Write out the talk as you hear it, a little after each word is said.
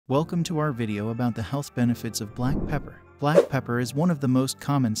Welcome to our video about the health benefits of black pepper. Black pepper is one of the most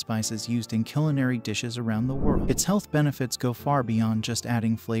common spices used in culinary dishes around the world. Its health benefits go far beyond just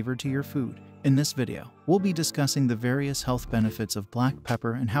adding flavor to your food. In this video, we'll be discussing the various health benefits of black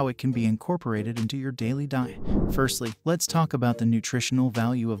pepper and how it can be incorporated into your daily diet. Firstly, let's talk about the nutritional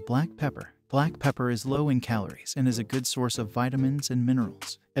value of black pepper. Black pepper is low in calories and is a good source of vitamins and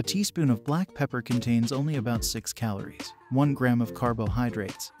minerals. A teaspoon of black pepper contains only about 6 calories, 1 gram of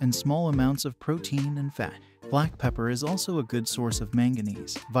carbohydrates, and small amounts of protein and fat. Black pepper is also a good source of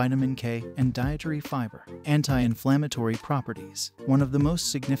manganese, vitamin K, and dietary fiber. Anti-inflammatory properties. One of the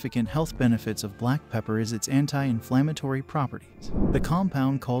most significant health benefits of black pepper is its anti-inflammatory properties. The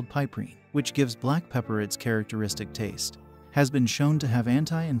compound called piperine, which gives black pepper its characteristic taste, has been shown to have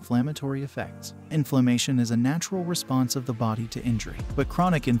anti-inflammatory effects. Inflammation is a natural response of the body to injury, but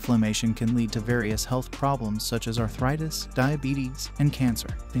chronic inflammation can lead to various health problems such as arthritis, diabetes, and cancer.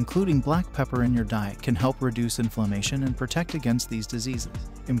 Including black pepper in your diet can help reduce inflammation and protect against these diseases.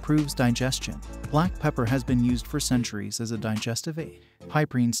 Improves digestion. Black pepper has been used for centuries as a digestive aid.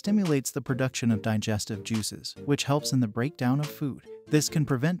 Piperine stimulates the production of digestive juices, which helps in the breakdown of food. This can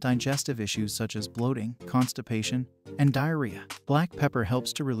prevent digestive issues such as bloating, constipation, and diarrhea. Black pepper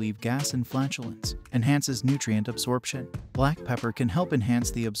helps to relieve gas and flatulence, enhances nutrient absorption. Black pepper can help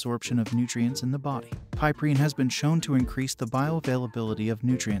enhance the absorption of nutrients in the body. Piperine has been shown to increase the bioavailability of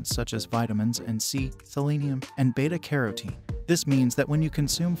nutrients such as vitamins and C, selenium, and beta-carotene. This means that when you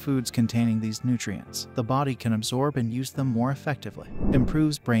consume foods containing these nutrients, the body can absorb and use them more effectively.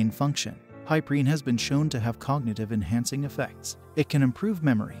 Improves brain function. Piperine has been shown to have cognitive enhancing effects. It can improve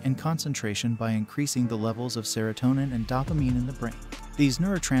memory and concentration by increasing the levels of serotonin and dopamine in the brain. These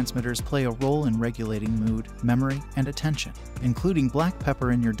neurotransmitters play a role in regulating mood, memory, and attention. Including black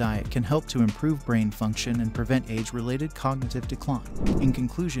pepper in your diet can help to improve brain function and prevent age-related cognitive decline. In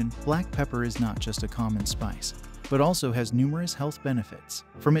conclusion, black pepper is not just a common spice, but also has numerous health benefits.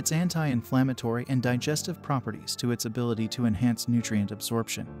 From its anti-inflammatory and digestive properties to its ability to enhance nutrient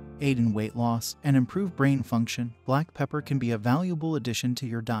absorption, aid in weight loss, and improve brain function, black pepper can be a valuable addition to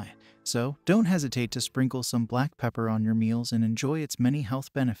your diet. So, don't hesitate to sprinkle some black pepper on your meals and enjoy its many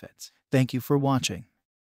health benefits. Thank you for watching.